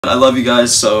I love you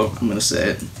guys, so I'm gonna say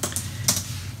it.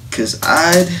 'Cause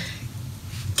I'd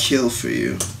kill for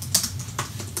you.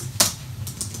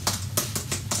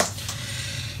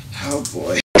 Oh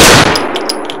boy.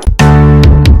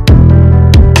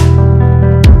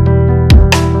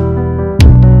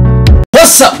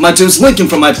 What's up, my dudes? Lincoln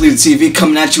from iPleatheTV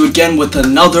coming at you again with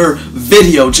another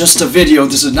video. Just a video.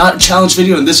 This is not a challenge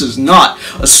video, and this is not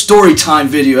a story time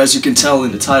video. As you can tell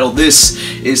in the title, this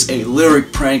is a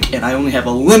lyric prank, and I only have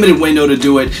a limited window to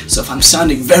do it. So if I'm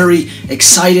sounding very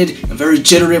excited and very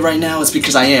jittery right now, it's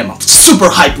because I am. I'm super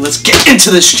hyped. Let's get into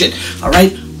this shit.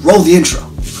 Alright? Roll the intro.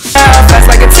 Fast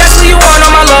like a Tesla, you want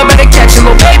all my love, better catch it,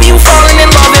 little baby, you falling in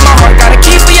love, and my heart got a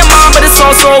key for your mom, but it's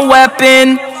also a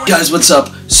weapon. Guys, what's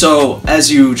up? So,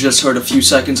 as you just heard a few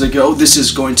seconds ago, this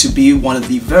is going to be one of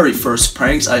the very first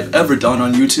pranks I've ever done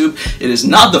on YouTube. It is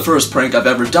not the first prank I've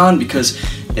ever done, because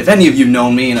if any of you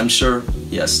know me, and I'm sure,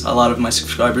 yes, a lot of my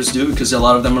subscribers do, because a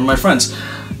lot of them are my friends,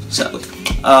 sadly,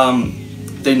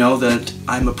 they know that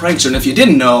I'm a prankster, and if you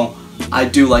didn't know, I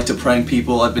do like to prank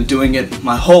people. I've been doing it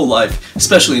my whole life,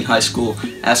 especially in high school.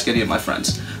 Ask any of my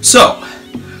friends. So,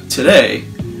 today,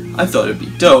 I thought it'd be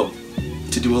dope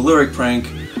to do a lyric prank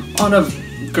on a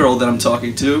girl that I'm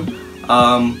talking to.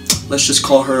 Let's just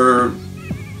call her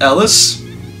Ellis.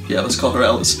 Yeah, let's call her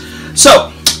Ellis.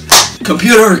 So,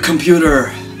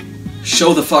 computer,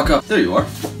 show the fuck up. There you are.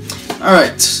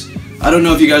 Alright. I don't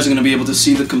know if you guys are going to be able to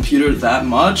see the computer that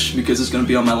much because it's going to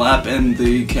be on my lap and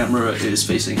the camera is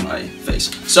facing my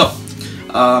face. So,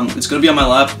 it's going to be on my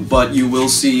lap, but you will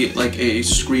see like a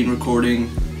screen recording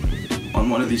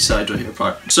on one of these sides right here.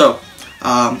 So,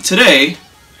 today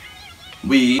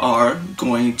we are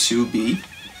going to be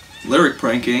lyric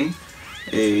pranking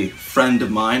a friend of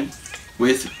mine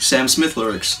with Sam Smith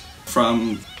lyrics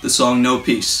from the song No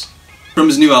Peace. From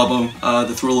his new album,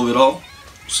 The Thrill of It All.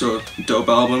 So, dope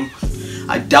album.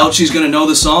 I doubt she's gonna know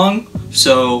the song,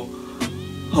 so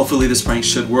hopefully this prank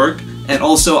should work. And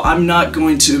also, I'm not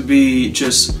going to be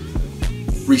just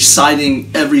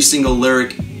reciting every single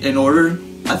lyric in order.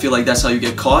 I feel like that's how you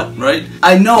get caught, right?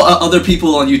 I know other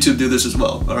people on YouTube do this as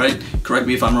well, alright? Correct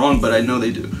me if I'm wrong, but I know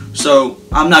they do. So,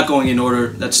 I'm not going in order,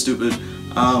 that's stupid.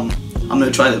 I'm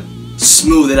gonna try to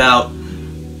smooth it out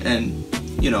and,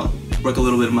 you know, work a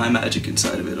little bit of my magic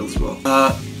inside of it as well.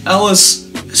 Ellis,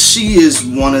 she is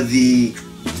one of the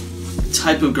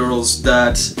type of girls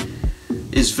that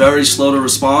is very slow to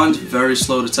respond, very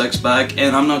slow to text back,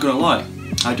 and I'm not gonna lie,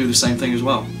 I do the same thing as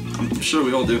well. I'm sure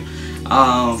we all do.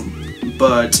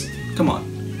 But come on,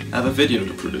 I have a video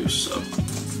to produce, so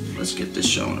let's get this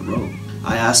show on a roll.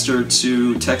 I asked her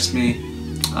to text me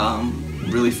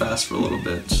really fast for a little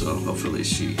bit, so hopefully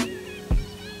she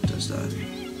does that.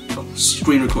 Oh,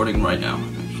 screen recording right now.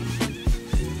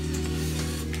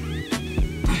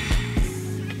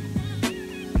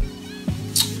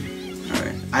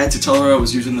 Alright, I had to tell her I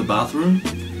was using the bathroom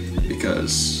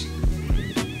because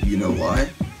you know why.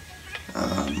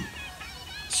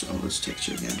 So let's text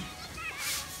her again.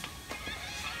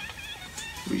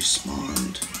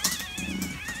 Respond.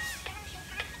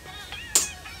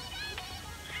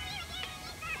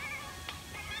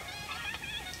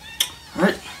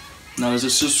 Alright, now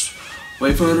let's just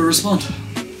wait for her to respond.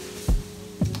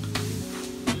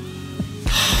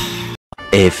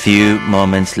 A few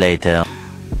moments later.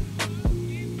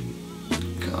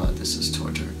 God, this is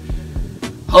torture.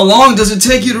 How long does it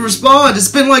take you to respond?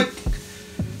 It's been like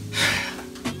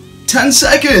 10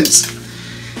 seconds.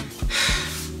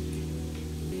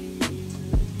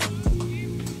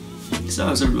 So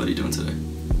how's everybody doing today?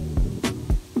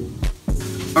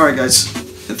 Alright guys,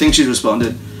 I think she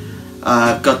responded.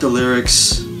 I've got the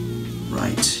lyrics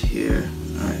right here.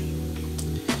 Alright.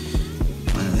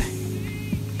 Finally.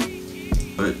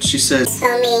 But she said,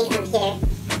 "Homie, I'm here."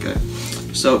 Okay.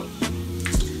 So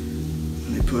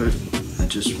let me put, I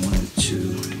just wanted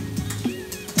to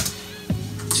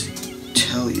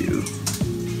tell you.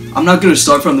 I'm not gonna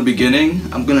start from the beginning.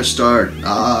 I'm gonna start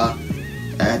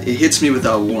at it hits me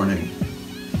without warning.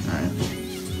 Alright.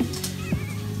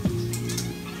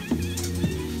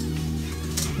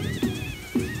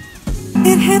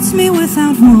 It hits me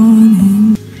without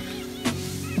warning.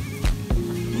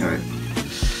 Alright.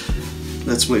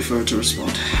 Let's wait for her to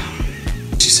respond.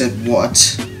 She said what?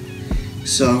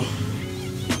 So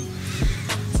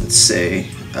let's say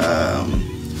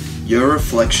your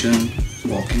reflection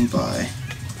walking by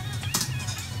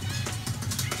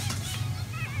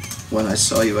when I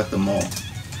saw you at the mall.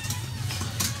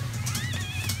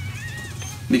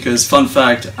 Because, fun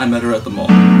fact, I met her at the mall.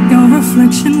 Your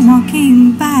reflection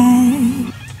walking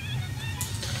by.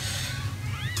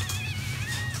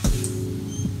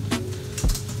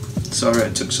 Sorry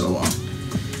it took so long.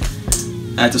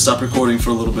 I had to stop recording for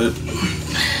a little bit.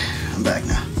 I'm back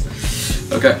now.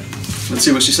 Okay, let's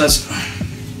see what she says.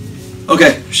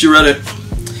 Okay, she read it.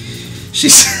 She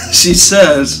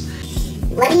says,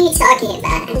 "What are you talking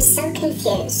about? I'm so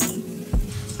confused."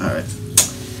 Alright.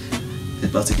 It's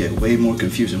about to get way more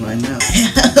confusing right now.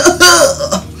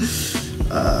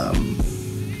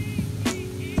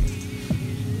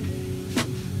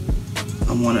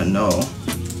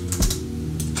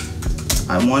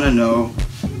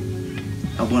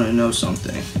 I wanna know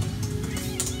something.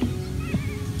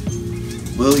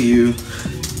 Will you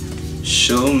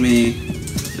show me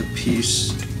the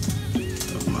piece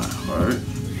of my heart?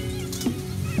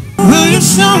 Will you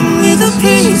show me the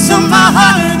piece of my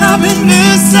heart I've been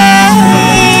missing?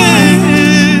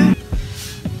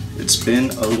 It's been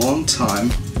a long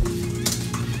time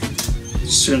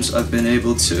since I've been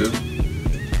able to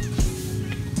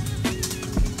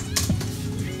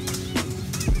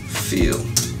feel.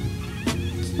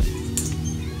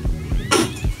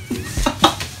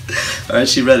 Alright,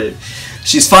 she read it.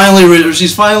 She's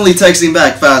finally texting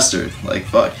back faster. Like,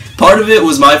 fuck. Part of it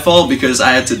was my fault because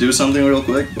I had to do something real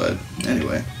quick, but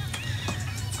anyway.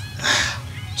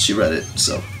 She read it,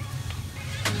 so.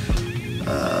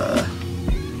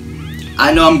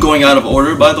 I know I'm going out of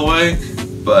order, by the way,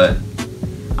 but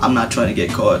I'm not trying to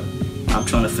get caught. I'm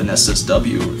trying to finesse this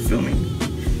W, feel me?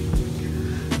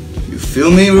 You feel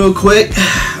me real quick?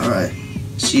 Alright.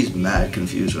 She's mad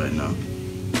confused right now.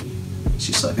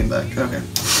 She's swiping back. Okay.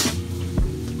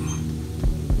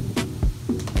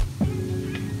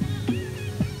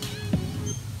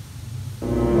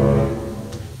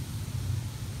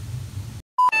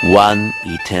 One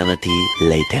eternity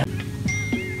later.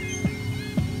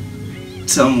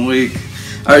 Some week.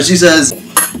 Alright, she says,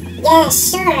 "Yeah,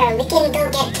 sure, we can go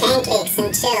get pancakes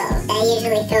and chill. That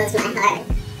usually fills my heart."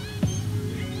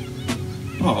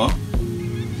 aw.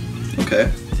 Okay.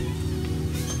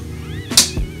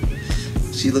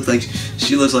 She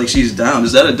looks like she's down.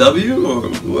 Is that a W or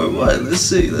what? Let's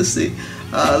see. Let's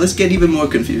get even more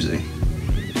confusing.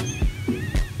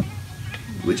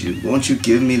 Won't you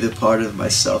give me the part of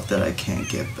myself that I can't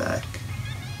get back?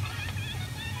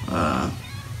 I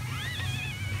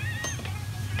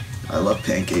love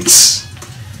pancakes.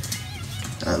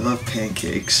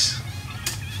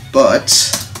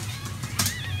 But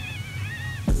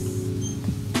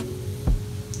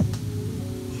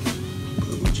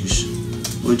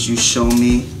would you show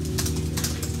me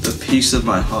the piece of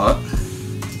my heart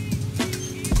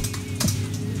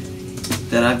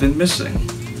that I've been missing?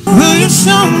 Will you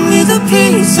show me the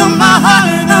piece of my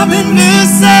heart I've been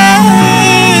missing?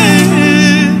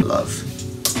 Love.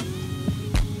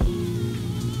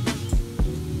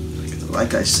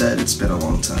 Like I said, it's been a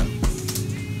long time.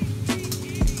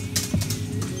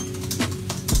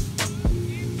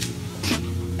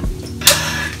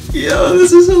 Yo,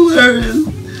 this is hilarious.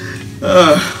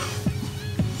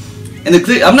 And the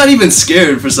thing, I'm not even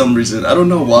scared for some reason. I don't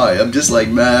know why. I'm just like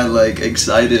mad, like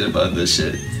excited about this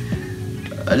shit.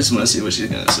 I just want to see what she's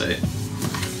gonna say.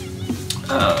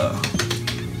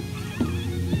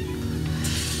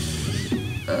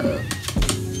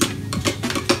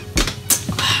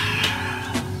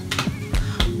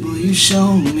 Will you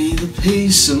show me the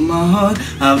piece of my heart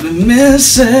I've been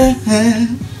missing?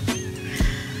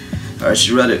 Alright,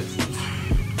 she read it.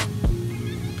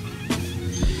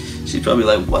 She's probably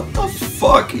like, what the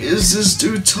fuck is this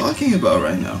dude talking about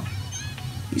right now?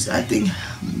 He's acting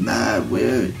mad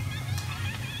weird.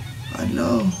 I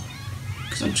know,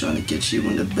 because I'm trying to get you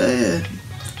into bed.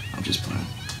 I'm just playing.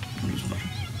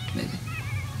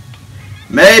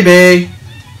 Maybe.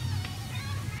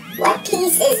 What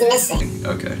piece is missing?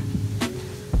 Okay.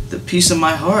 The piece of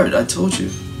my heart, I told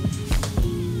you.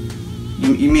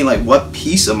 You mean like what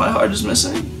piece of my heart is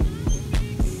missing?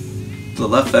 The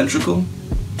left ventricle?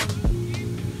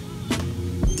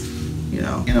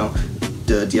 You know,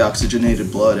 the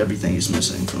deoxygenated blood, everything is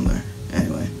missing from there.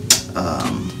 Anyway,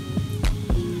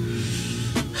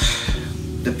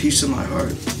 the piece of my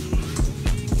heart.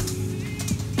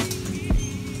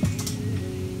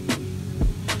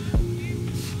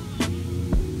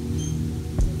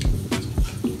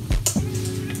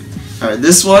 Alright,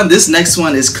 this next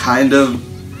one is kind of,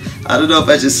 I don't know if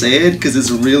I should say it because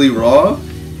it's really raw.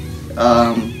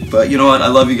 But you know what, I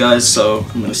love you guys, so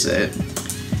I'm gonna say it.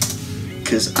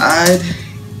 Because I'd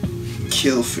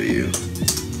kill for you.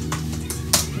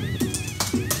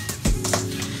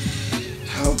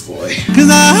 Oh boy. Because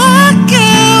I'd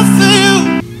kill for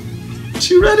you.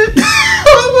 She read it?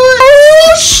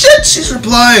 Oh shit, she's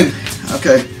replying.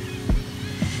 Okay.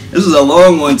 This is a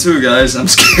long one too, guys. I'm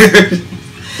scared.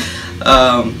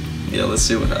 Yeah, let's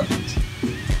see what happens.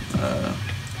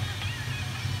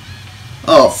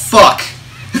 Oh, fuck.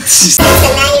 So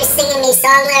now you're singing me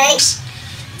song lyrics?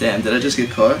 Damn, did I just get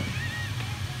caught? What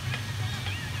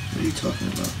are you talking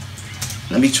about?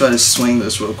 Let me try to swing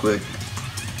this real quick.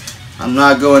 I'm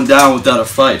not going down without a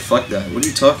fight. Fuck that. What are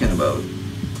you talking about?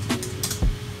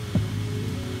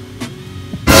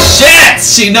 Shit!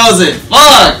 She knows it.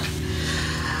 Fuck!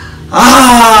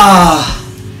 Ah!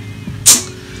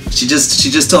 She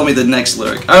just told me the next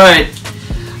lyric. Alright.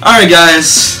 Alright,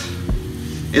 guys.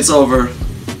 It's over.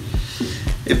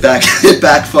 It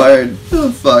backfired.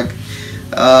 Oh, fuck.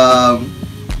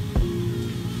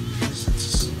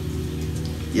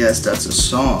 Yes, that's a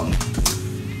song.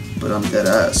 But I'm dead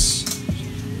ass.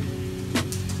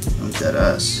 I'm dead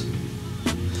ass.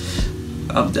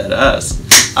 I'm dead ass.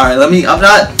 Alright,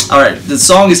 alright, the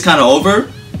song is kinda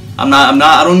over.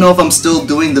 I don't know if I'm still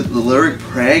doing the lyric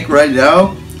prank right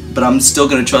now, but I'm still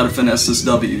gonna try to finesse this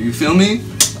W. You feel me?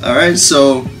 Alright,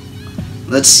 so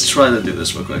let's try to do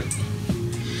this real quick.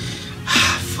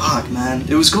 Fuck, man.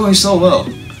 It was going so well.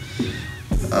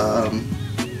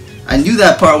 I knew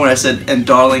that part when I said, and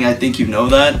darling, I think you know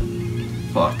that.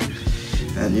 Fuck.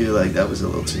 I knew, like, that was a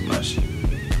little too much.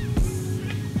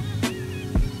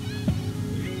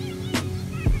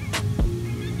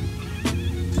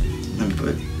 Let me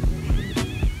put...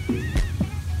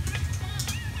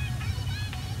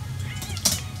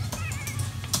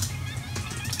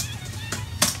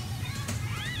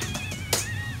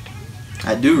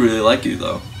 I do really like you,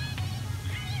 though.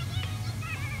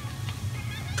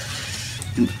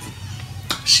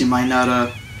 She might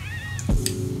not,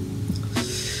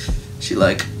 she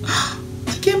like, I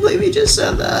can't believe he just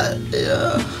said that.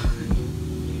 Yeah.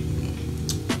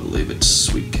 I believe it's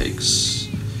sweet cakes.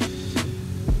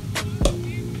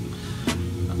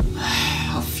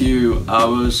 A few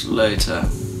hours later.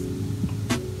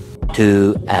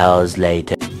 2 hours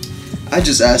later. I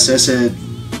just asked her, I said,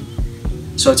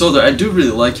 so I told her, I do really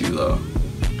like you, though.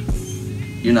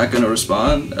 You're not gonna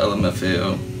respond?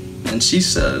 LMFAO. And she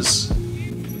says,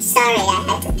 sorry, I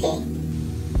had to pee.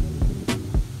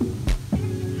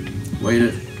 way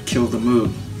to kill the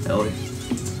mood, Ellie.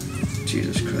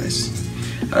 Jesus Christ.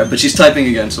 Alright, but she's typing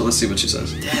again, so let's see what she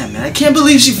says. Damn, man, I can't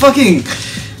believe she fucking...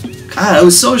 God, I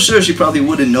was so sure she probably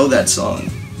wouldn't know that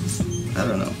song. I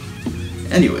don't know.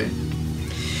 Anyway.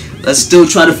 Let's still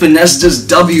try to finesse this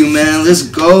W, man. Let's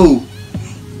go.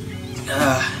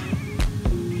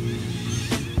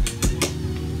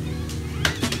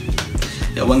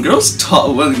 Yeah, when girls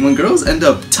talk, when girls end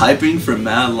up typing for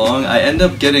mad long, I end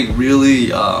up getting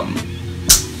really, I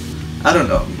don't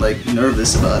know, like,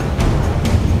 nervous about it.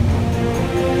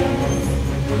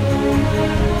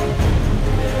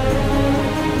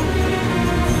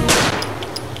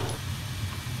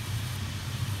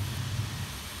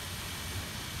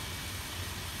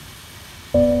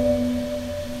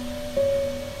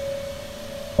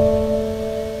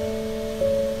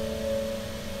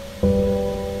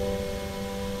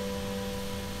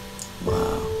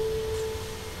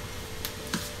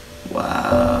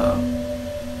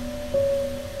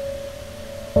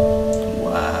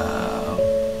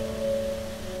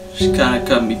 She kind of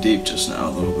cut me deep just now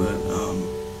a little bit.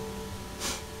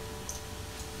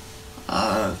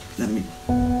 Let me.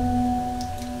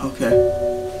 Okay.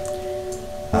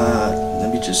 Let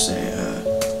me just say.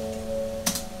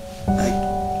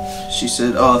 She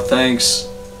said, "Oh, thanks,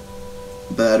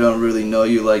 but I don't really know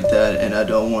you like that, and I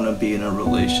don't want to be in a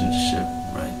relationship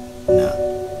right now."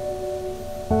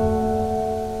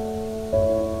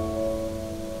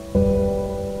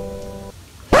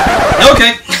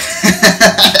 Okay.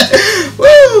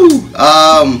 Woo!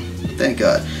 Thank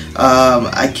God.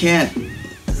 I can't,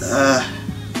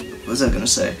 what was I gonna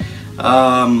say?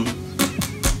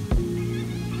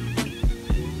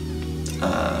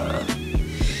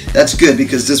 That's good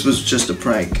because this was just a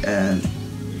prank, and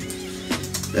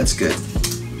that's good.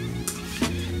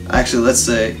 Actually, let's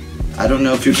say, I don't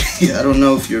know if you're, I don't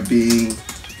know if you're being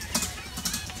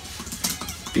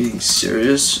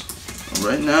serious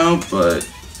right now, but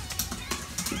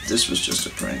this was just a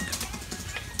prank.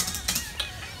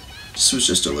 This was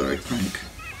just a lyric prank.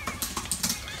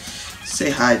 Say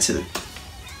hi to...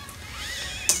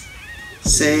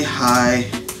 Say hi.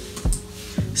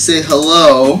 Say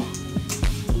hello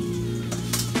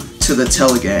to the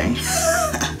telegang.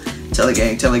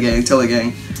 Telegang, telegang,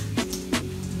 telegang.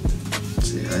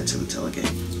 Say hi to the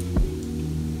telegang.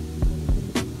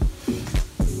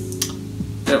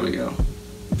 There we go.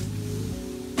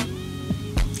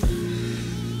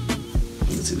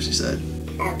 Let's see what she said.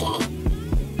 Okay.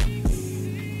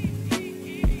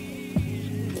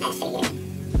 I figured.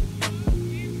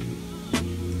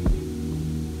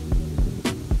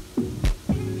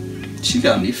 She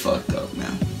got me fucked up,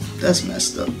 man. That's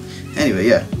messed up. Anyway,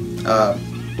 yeah.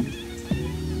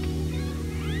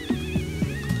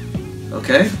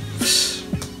 Okay.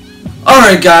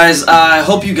 Alright, guys. I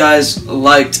hope you guys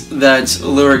liked that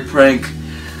lyric prank.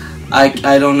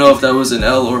 I don't know if that was an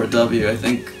L or a W. I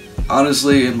think,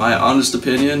 honestly, in my honest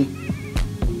opinion,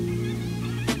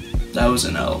 that was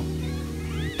an L.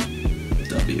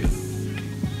 W.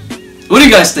 What do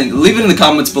you guys think? Leave it in the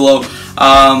comments below.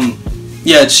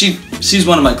 Yeah, she's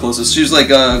one of my closest. She's like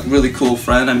a really cool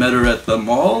friend. I met her at the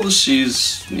mall.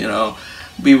 She's, you know,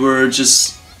 we were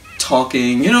just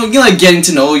talking, you know, like getting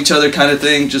to know each other kind of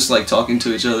thing, just like talking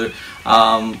to each other.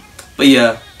 But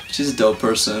yeah, she's a dope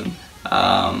person.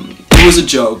 It was a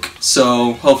joke,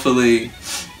 so hopefully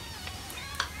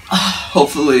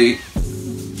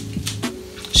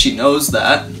she knows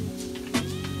that.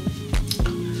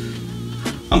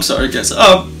 I'm sorry, guys.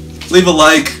 Leave a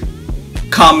like,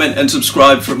 comment, and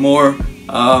subscribe for more.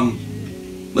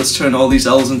 Let's turn all these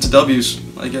L's into W's,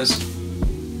 I guess.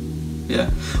 Yeah.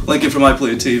 Lincoln from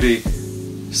iPleatheTV.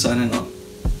 Signing off.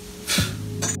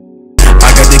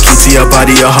 I got the key to your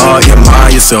body, your heart, your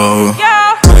mind, your soul.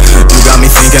 You got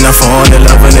me thinking I fall in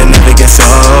love and it never gets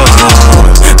old.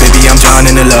 Baby, I'm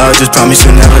drowning in love, just promise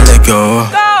you'll never let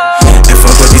go.